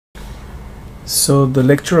So the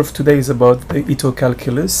lecture of today is about the Ito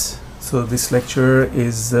calculus. So this lecture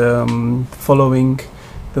is following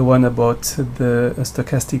the one about the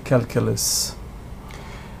stochastic calculus.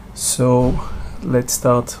 So let's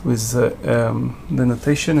start with the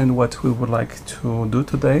notation and what we would like to do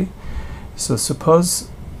today. So suppose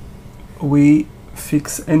we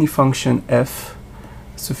fix any function f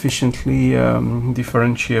sufficiently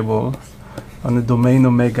differentiable on a domain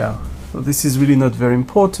omega. So this is really not very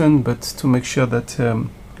important, but to make sure that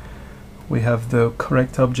we have the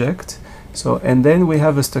correct object. So, and then we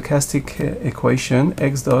have a stochastic equation,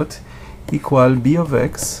 x dot equal b of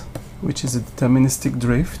x, which is a deterministic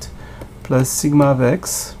drift, plus sigma of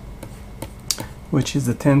x, which is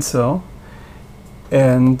the tensor,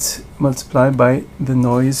 and multiplied by the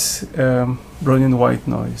noise, Brownian white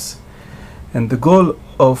noise. And the goal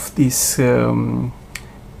of this Ito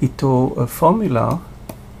formula,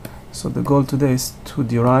 so the goal today is to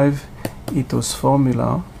derive Ito's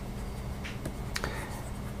formula,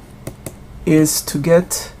 is to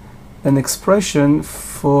get an expression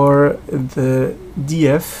for the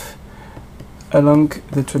df along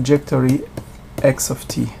the trajectory x of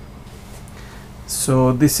t.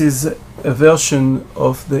 So this is a version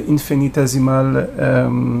of the infinitesimal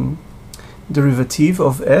derivative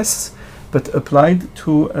of s, but applied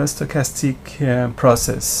to a stochastic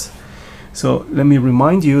process. So let me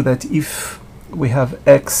remind you that if we have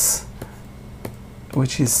x,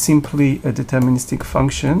 which is simply a deterministic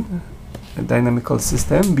function, a dynamical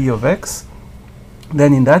system, b of x,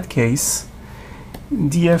 then in that case,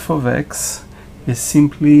 df of x is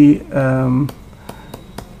simply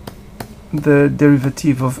the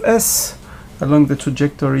derivative of s along the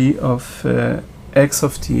trajectory of x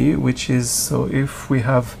of t, which is, so if we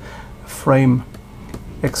have a frame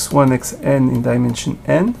x1, xn in dimension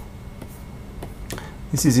n,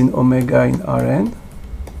 this is in omega in Rn,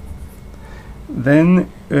 then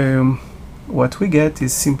what we get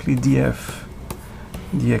is simply df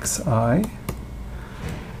dxi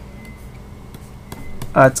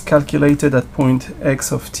at calculated at point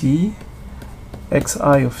x of t,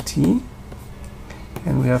 xi of t,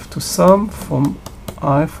 and we have to sum from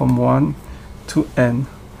I from 1 to n,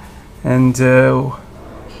 and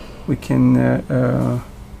we can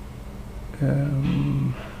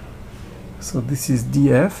so this is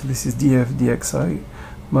df dxi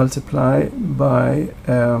multiplied by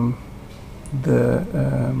the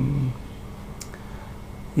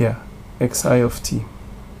xi of t.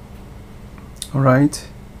 All right,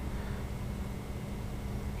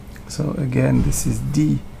 so again this is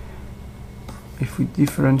d. If we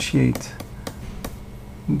differentiate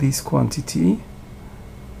this quantity,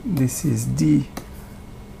 this is d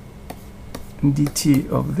dt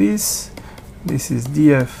of this is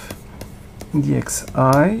df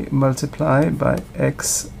dxi multiplied by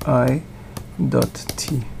xi dot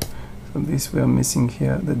t. So this we are missing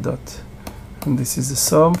here, the dot, and this is the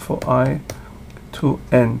sum for I to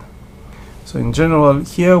n. So in general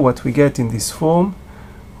here what we get in this form,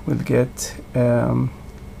 we'll get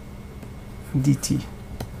dt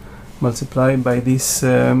multiplied by this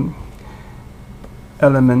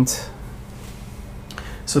element.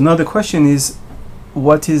 So now the question is,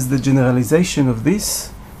 what is the generalization of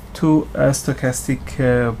this to a stochastic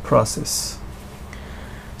process?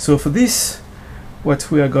 So for this,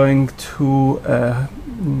 what we are going to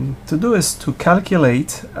do is to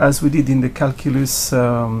calculate, as we did in the calculus,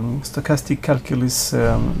 stochastic calculus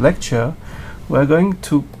lecture, we are going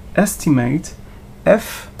to estimate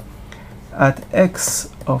f at x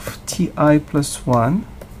of ti plus 1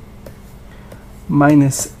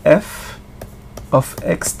 minus f of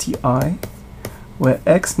xti, where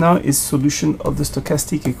x now is solution of the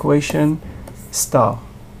stochastic equation star.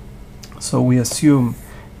 So we assume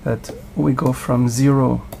that we go from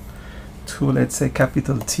 0 to, let's say,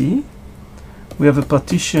 capital T. We have a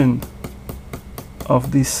partition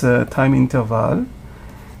of this time interval,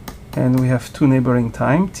 and we have two neighboring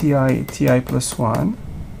time, ti plus 1.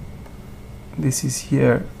 This is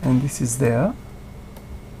here and this is there.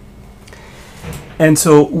 And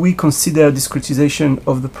so we consider discretization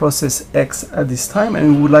of the process x at this time,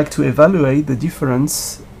 and we would like to evaluate the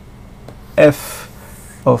difference f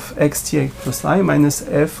of xti plus I minus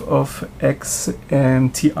f of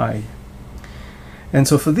xti. And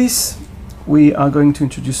so for this, we are going to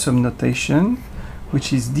introduce some notation,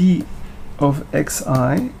 which is d of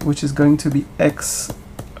xi, which is going to be x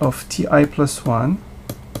of ti plus 1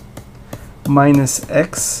 minus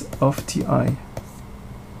x of ti,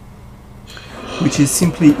 which is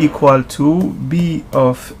simply equal to b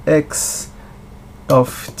of x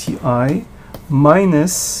of ti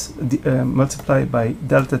minus multiplied by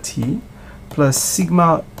delta t plus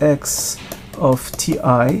sigma x of ti,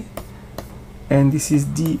 and this is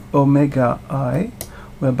d omega I,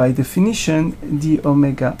 where by definition d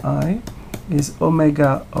omega I is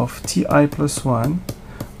omega of ti plus 1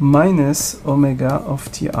 minus omega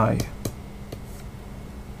of ti.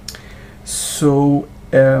 So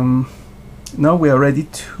now we are ready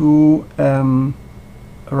to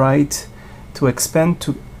expand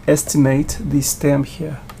to estimate this term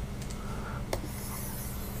here.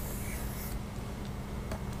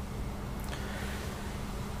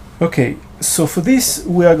 Okay, so for this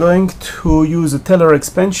we are going to use a Taylor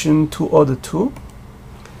expansion to order 2.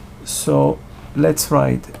 So let's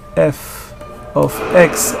write f of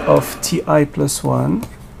x of ti plus 1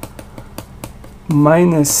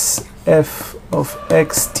 minus f of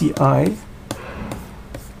x ti.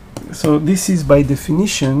 So this is by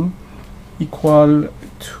definition equal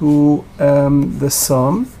to the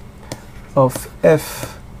sum of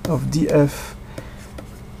f of df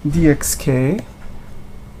dxk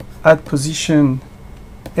at position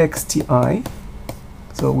xti.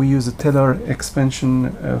 So we use a Taylor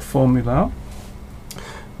expansion formula,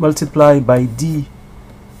 multiplied by dxi.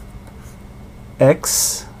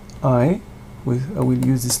 I will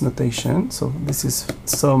use this notation. So this is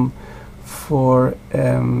sum for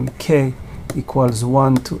k equals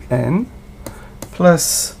 1 to n,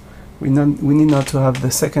 plus we need now to have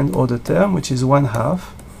the second order term, which is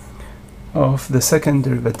 1/2 of the second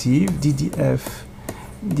derivative ddf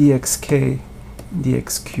dxk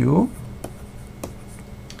dxq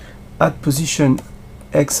at position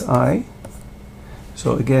xi.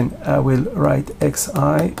 So again, I will write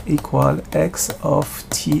xi equal x of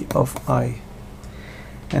t of I.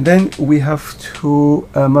 And then we have to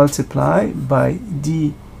multiply by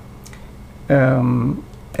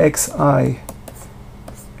xi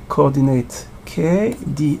coordinate k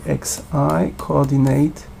dxi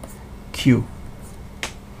coordinate q,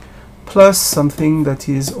 plus something that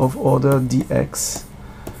is of order dx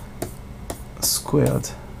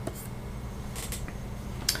squared.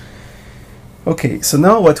 Okay, so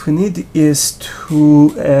now what we need is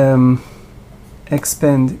to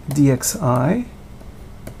expand dxi,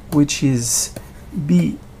 which is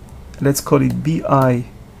let's call it bi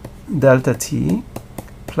delta t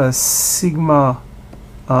plus sigma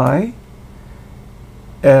I,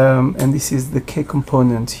 and this is the k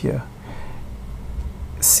component here.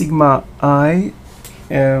 Sigma I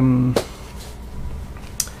d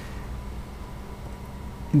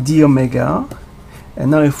omega,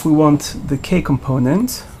 and now if we want the k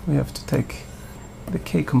component, we have to take the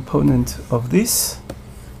k component of this,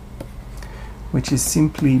 which is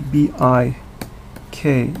simply bi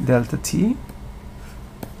k delta t,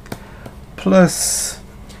 plus,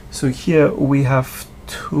 so here we have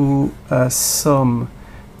to sum,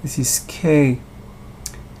 this is k,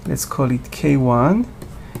 let's call it k1,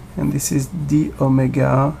 and this is d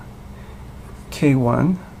omega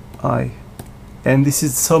k1 I, and this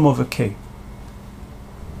is sum over k.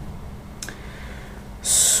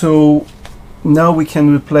 So now we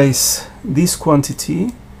can replace this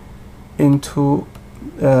quantity into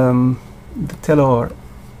the Taylor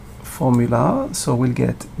formula. So we'll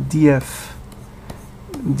get df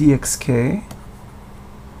dxk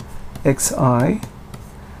xi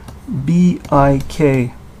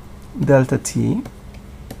bik delta t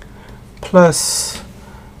plus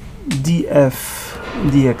df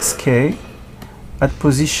dxk at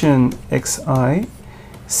position xi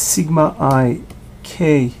sigma I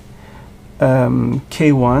k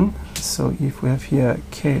k1. So if we have here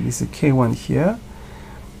k, this is k1 here,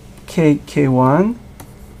 k1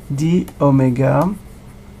 d omega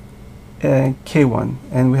k1,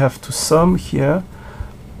 and we have to sum here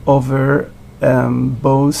over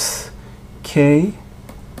both k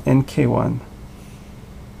and k1,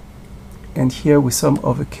 and here we sum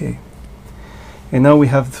over k. And now we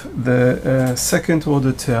have the second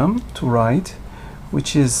order term to write,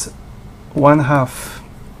 which is 1/2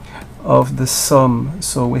 of the sum.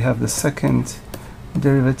 So we have the second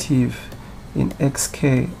derivative in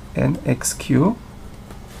xk and xq,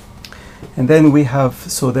 and then we have,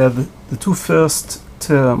 so there are the two first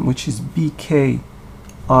term, which is bki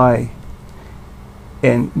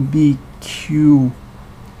and bqi,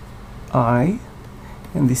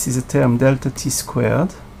 and this is a term delta t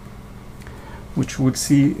squared, which we'll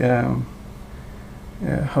see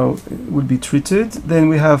how it will be treated. Then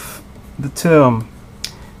we have the term,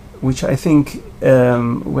 which I think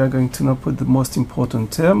we're going to now put the most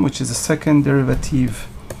important term, which is the second derivative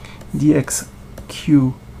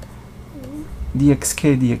dxk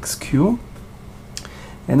dxq,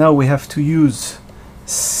 and now we have to use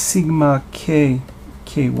sigma k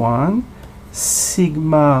k1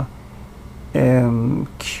 sigma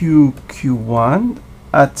q1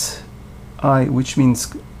 at I, which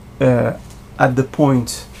means at the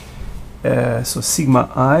point, so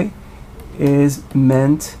sigma I is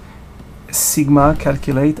meant sigma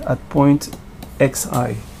calculate at point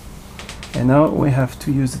xi. And now we have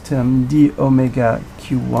to use the term d omega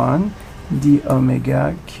q1, d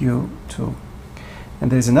omega q2.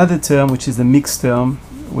 And there's another term which is the mixed term,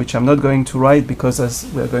 which I'm not going to write because, as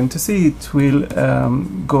we're going to see, it will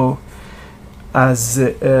go as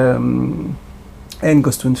n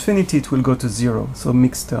goes to infinity, it will go to 0, so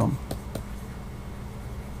mixed term.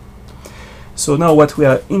 So now what we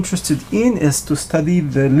are interested in is to study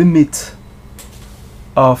the limit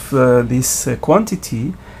of this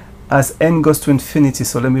quantity as n goes to infinity.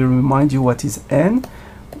 So let me remind you what is n.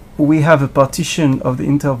 We have a partition of the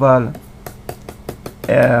interval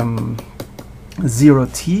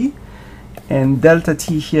 0t, and delta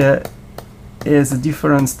t here is the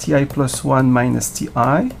difference ti plus 1 minus ti.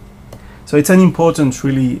 So it's unimportant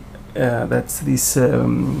really that this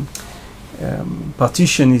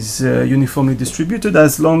partition is uniformly distributed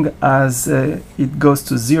as long as it goes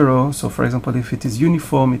to 0. So for example, if it is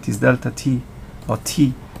uniform, it is delta t or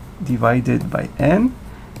t divided by n,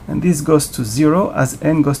 and this goes to 0 as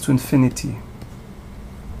n goes to infinity.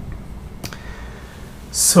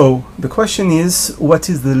 So the question is, what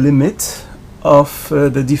is the limit of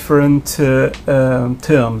the different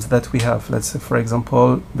terms that we have? Let's say, for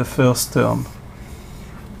example, the first term.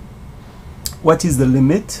 What is the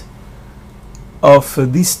limit of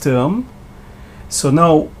this term? So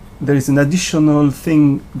now there is an additional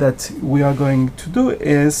thing that we are going to do,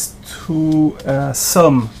 is to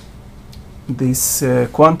sum this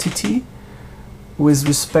quantity with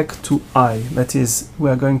respect to I. That is, we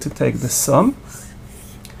are going to take the sum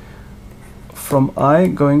from I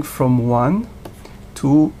going from 1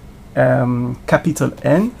 to capital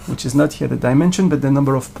N, which is not here the dimension but the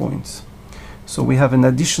number of points. So we have an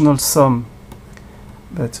additional sum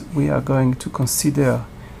that we are going to consider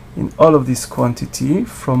in all of this quantity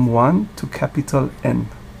from 1 to capital N.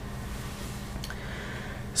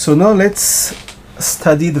 So now let's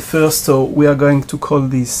study the first. So we are going to call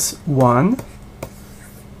this 1.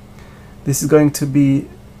 This is going to be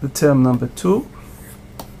the term number 2,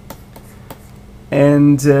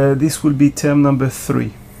 and this will be term number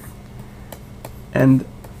 3, and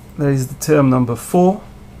there is the term number 4,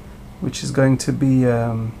 which is going to be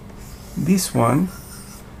this one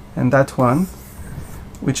and that one,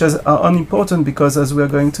 which are unimportant because, as we are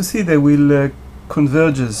going to see, they will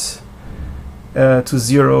converges to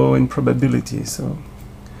 0 in probability. So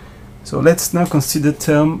let's now consider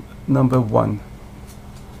term number 1.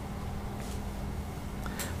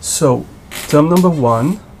 So term number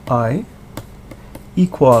 1, I,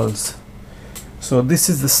 equals, so this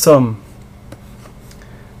is the sum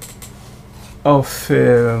of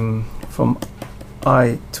from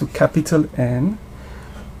I to capital N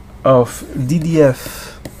of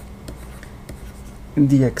ddf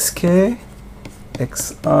dxk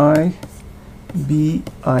xi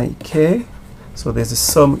bik. So there's a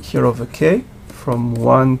sum here over k from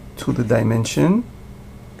 1 to the dimension,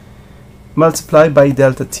 multiplied by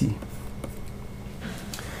delta t.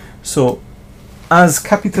 So as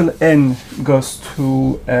capital N goes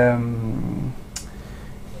to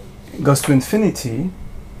infinity,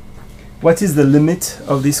 what is the limit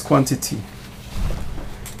of this quantity?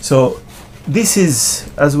 So this is,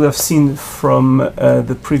 as we have seen from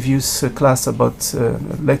the previous class about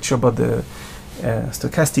lecture about the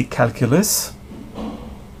stochastic calculus,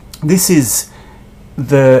 this is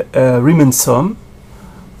the Riemann sum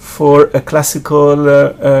for a classical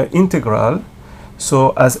integral.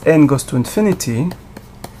 So as n goes to infinity,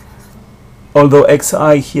 although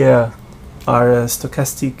xi here are a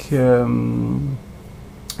stochastic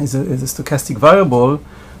is a stochastic variable,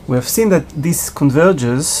 we have seen that this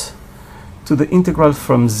converges to the integral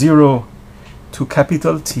from 0 to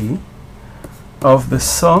capital T of the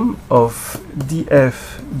sum of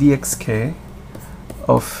df dxk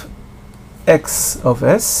of x of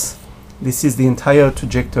s, this is the entire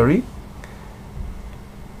trajectory,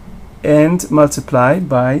 and multiplied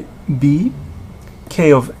by b,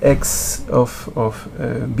 k of x of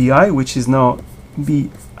bi, which is now b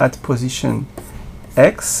at position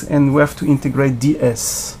x, and we have to integrate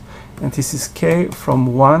ds, and this is k from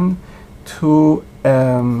 1 to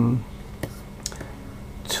the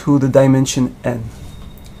dimension n.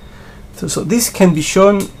 So this can be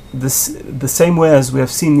shown the same way as we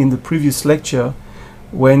have seen in the previous lecture,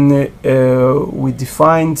 when we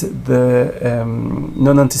defined the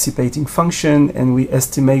non-anticipating function and we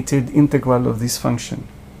estimated integral of this function.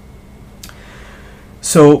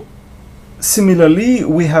 So Similarly,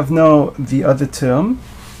 we have now the other term,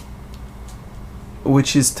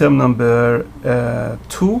 which is term number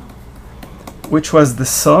 2, which was the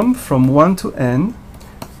sum from 1 to n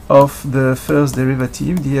of the first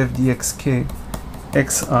derivative, df dxk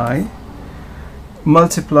xi,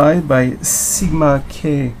 multiplied by sigma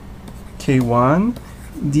k k1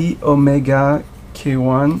 d omega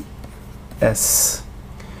k1 s.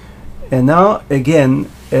 And now again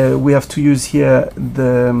we have to use here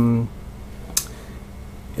the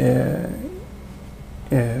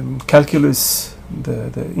calculus,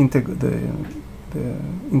 the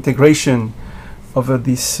integration over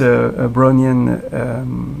this Brownian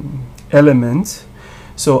element.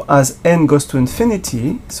 So as n goes to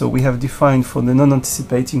infinity, so we have defined for the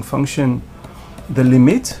non-anticipating function the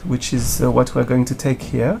limit, which is what we're going to take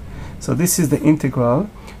here. So this is the integral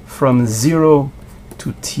from 0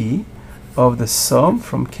 to t of the sum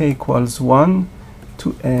from k equals 1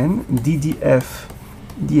 to n ddf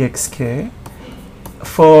dxk,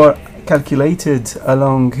 for calculated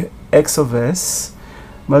along x of s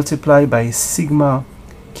multiplied by sigma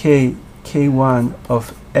k k1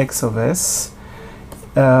 of x of s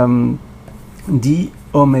d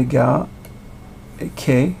omega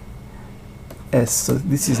k s. So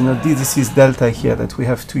this is not d, this is delta here that we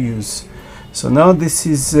have to use. So now this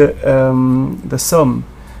is the sum,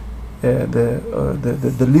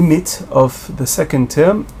 the limit of the second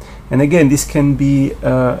term. And again, this can be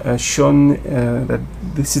shown that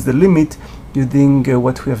this is the limit using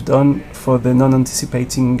what we have done for the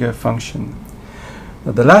non-anticipating function.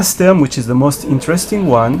 Now, the last term, which is the most interesting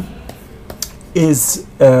one, is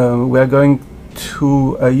we are going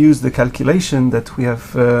to use the calculation that we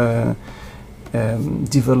have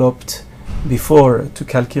developed before to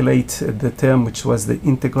calculate the term which was the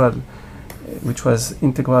integral, which was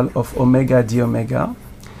integral of omega d omega.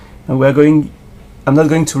 And we are going, I'm not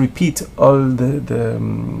going to repeat all the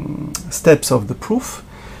steps of the proof,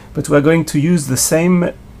 but we are going to use the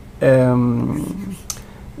same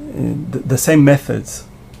methods.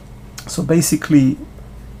 So basically,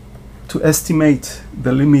 to estimate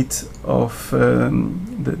the limit of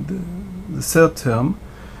the third term,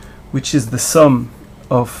 which is the sum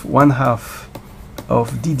of 1/2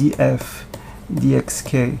 of ddf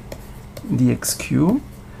dxk dxq,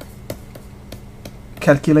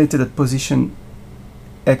 calculated at position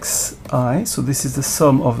xi. So this is the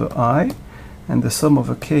sum over I and the sum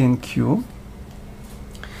over k and q.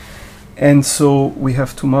 And so we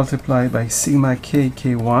have to multiply by sigma k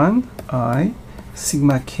k1 I,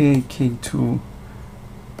 sigma k k2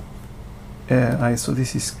 I. So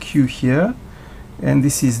this is q here, and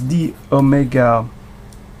this is d omega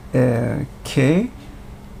k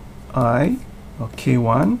I, or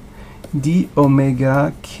k1, d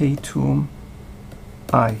omega k2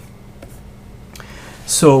 I.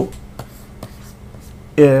 So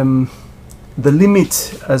the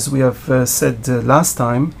limit, as we have said last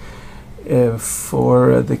time,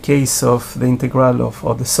 for the case of the integral of,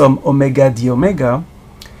 or the sum omega d omega,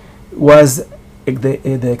 was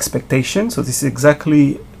the expectation. So this is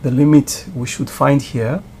exactly the limit we should find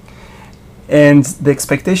here. And the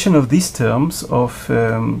expectation of these terms of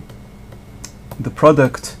the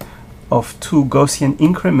product of two Gaussian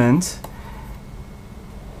increments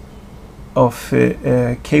of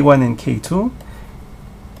k1 and k2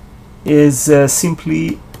 is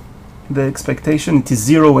simply the expectation. It is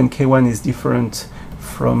 0 when k1 is different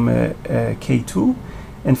from k2,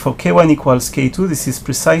 and for k1 equals k2, this is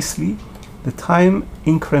precisely the time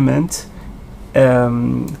increment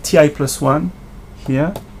ti plus 1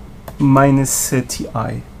 here minus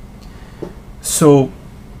ti. So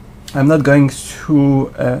I'm not going to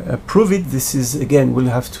prove it. This is, again, we'll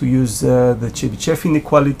have to use the Chebyshev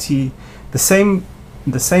inequality, the same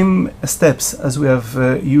steps as we have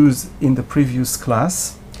used in the previous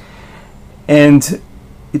class. And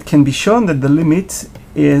it can be shown that the limit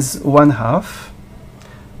is 1/2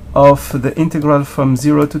 of the integral from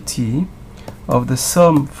 0 to t of the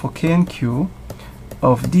sum for k and q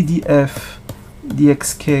of ddf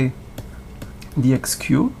dxk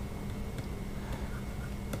dxq,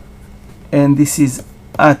 and this is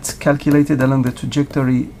at calculated along the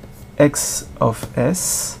trajectory x of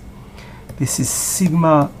s. This is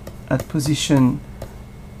sigma at position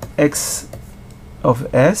x of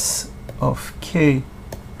s of k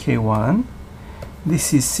k1.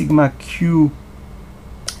 This is sigma q,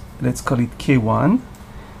 let's call it k1.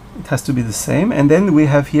 It has to be the same. And then we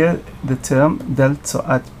have here the term delta, so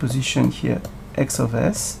at position here x of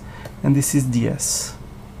s, and this is ds.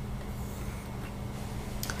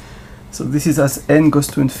 So this is as n goes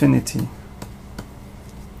to infinity.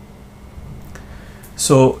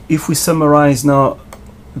 So if we summarize now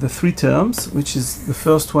the three terms, which is the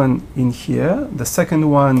first one in here, the second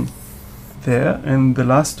one there, and the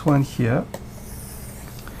last one here,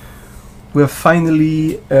 we have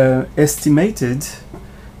finally estimated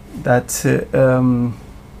that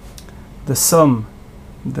the sum,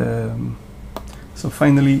 so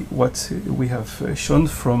finally what we have shown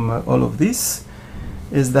from all of this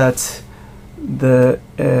is that the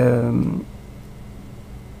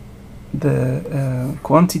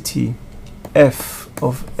quantity f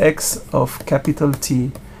of x of capital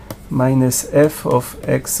T minus f of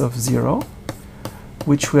x of 0,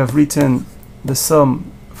 which we have written the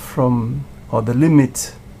sum from, or the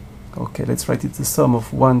limit, okay, let's write it, the sum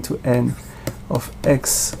of 1 to n of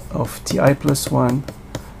x of ti plus 1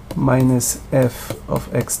 minus f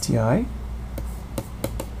of xti.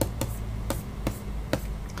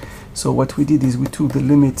 So what we did is we took the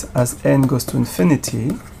limit as n goes to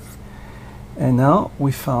infinity, and now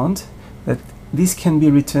we found that this can be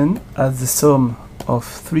written as the sum of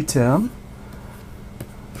three terms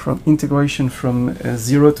from integration from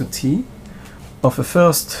 0 to t of a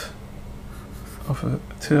first of a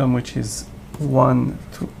term which is 1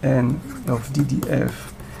 to n of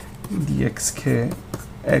ddf dxk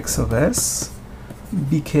x of s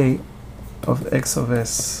bk of x of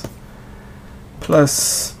s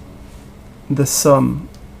plus the sum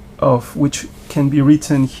of, which can be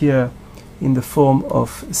written here in the form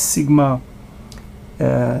of sigma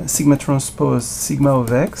sigma transpose sigma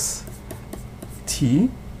of x t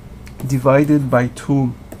divided by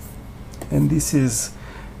 2, and this is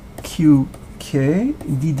qk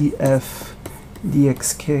ddf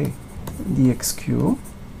dxk dxq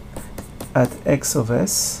at x of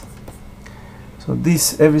s. So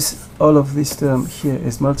this all of this term here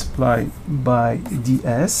is multiplied by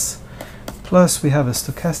ds, plus we have a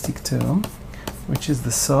stochastic term which is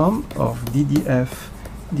the sum of ddf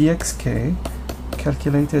dxk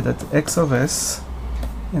calculated at x of s,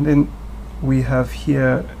 and then we have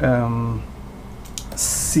here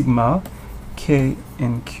sigma k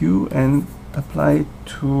and q, and apply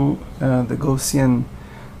to the Gaussian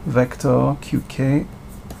vector qk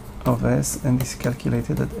of s, and this is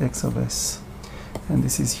calculated at x of s, and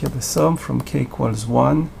this is here the sum from k equals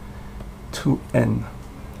 1 to n.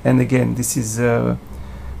 And again, this is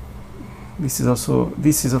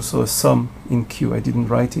also a sum in q. I didn't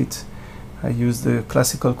write it. I used the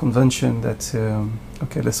classical convention that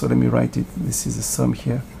okay, so let me write it. This is a sum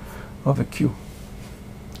here of a q.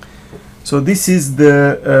 So this is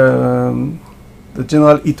the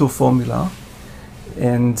general Ito formula,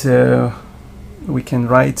 and we can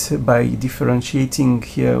write by differentiating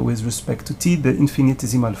here with respect to t the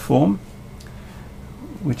infinitesimal form,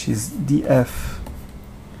 which is df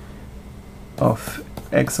of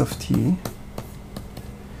x of t.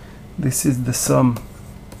 This is the sum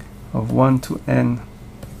of 1 to n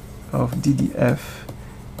of ddf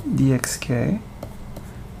dxk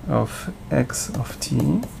of x of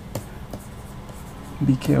t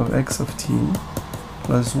bk of x of t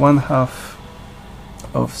plus 1/2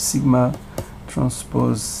 of sigma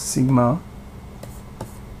transpose sigma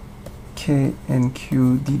k and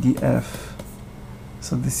q ddf.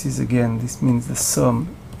 So this is, again, this means the sum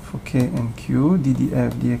for k and q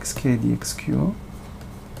ddf dxk dxq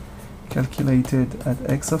calculated at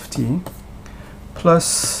x of t,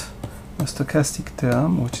 plus a stochastic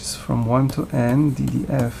term which is from 1 to n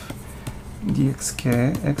ddf dxk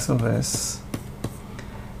x of s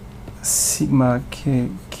sigma k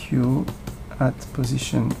q at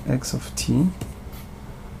position x of t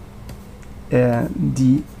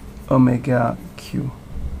d omega q.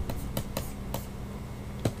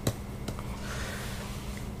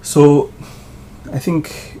 So I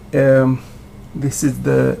think this is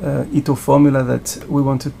the Ito formula that we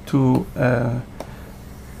wanted to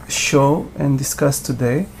show and discuss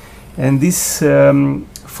today, and this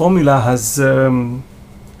formula has a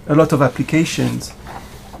lot of applications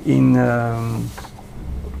in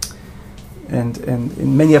and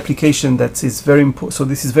in many applications. That is very important. So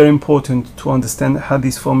this is very important to understand how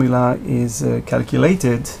this formula is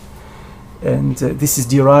calculated, and this is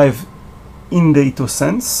derived in the Ito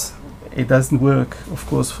sense. It doesn't work, of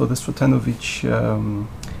course, for the Stratanovich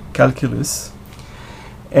calculus.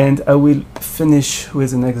 And I will finish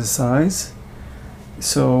with an exercise.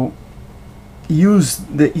 So use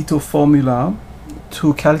the Ito formula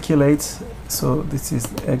to calculate. So this is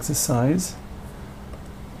the exercise.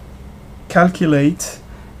 Calculate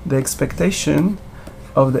the expectation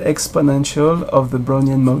of the exponential of the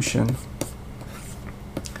Brownian motion.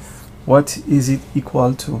 What is it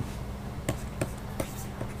equal to?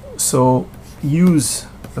 So use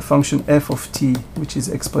the function f of t, which is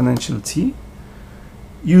exponential t.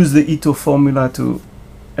 Use the Ito formula to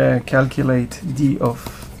calculate d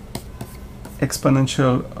of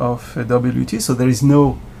exponential of wt. So there is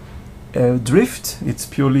no drift, it's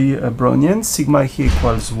purely Brownian. Sigma here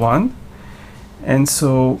equals 1, and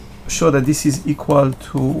so show that this is equal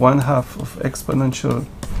to 1/2 of exponential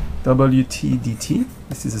wt dt.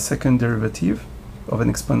 This is the second derivative of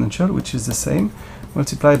an exponential, which is the same,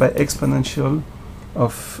 multiplied by exponential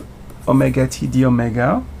of omega t d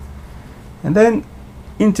omega, and then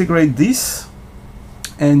integrate this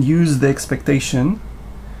and use the expectation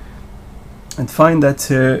and find that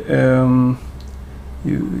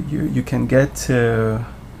you can get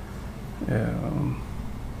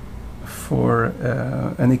for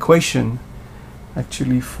an equation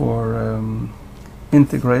actually for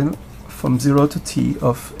integral from 0 to t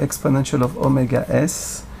of exponential of omega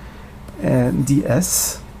s and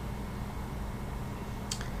ds.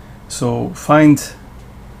 So find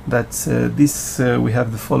that this we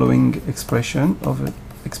have the following expression of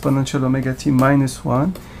exponential omega t minus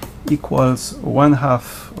 1 equals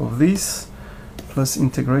 1/2 of this plus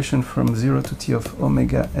integration from 0 to t of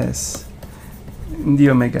omega s d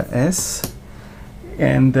omega s,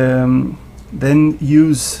 and then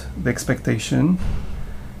use the expectation,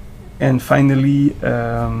 and finally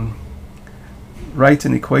write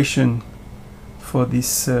an equation for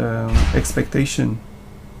this expectation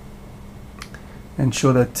and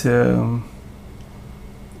show that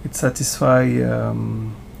it satisfies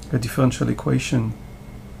a differential equation.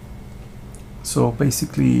 So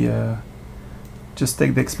basically just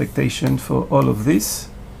take the expectation for all of this,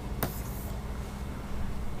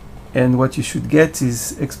 and what you should get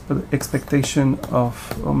is expectation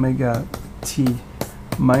of omega t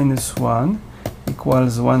minus 1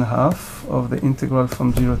 equals 1/2 of the integral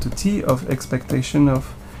from 0 to t of expectation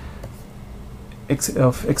of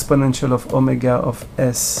exponential of omega of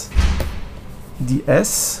s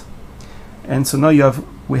ds. And so now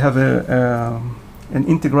we have an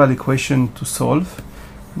integral equation to solve.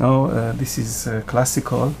 Now this is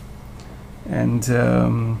classical, and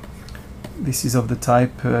this is of the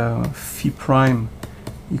type phi prime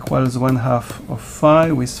equals 1/2 of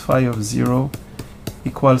phi with phi of 0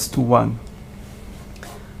 equals to 1.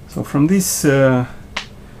 So from this it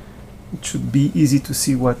should be easy to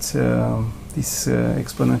see what this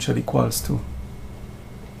exponential equals to.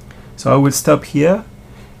 So I will stop here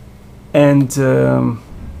and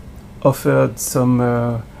offered some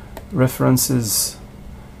references.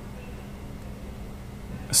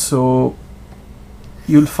 So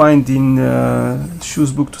you'll find in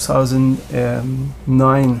Schu's book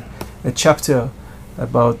 2009 a chapter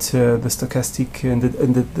about the stochastic and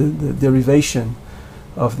the derivation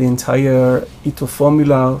of the entire Ito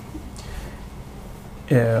formula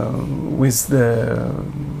with the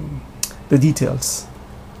details.